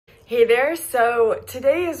Hey there, so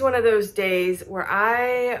today is one of those days where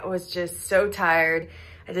I was just so tired.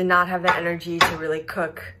 I did not have the energy to really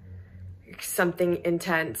cook something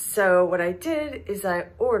intense. So what I did is I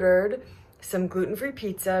ordered some gluten-free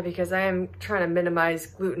pizza because I am trying to minimize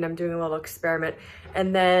gluten. I'm doing a little experiment.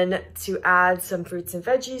 And then to add some fruits and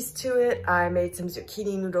veggies to it, I made some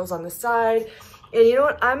zucchini noodles on the side. And you know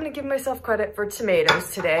what? I'm gonna give myself credit for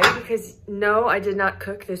tomatoes today because no, I did not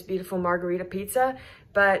cook this beautiful margarita pizza,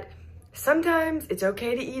 but sometimes it's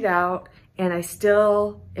okay to eat out, and I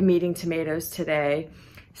still am eating tomatoes today.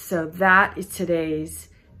 So that is today's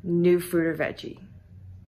new fruit or veggie.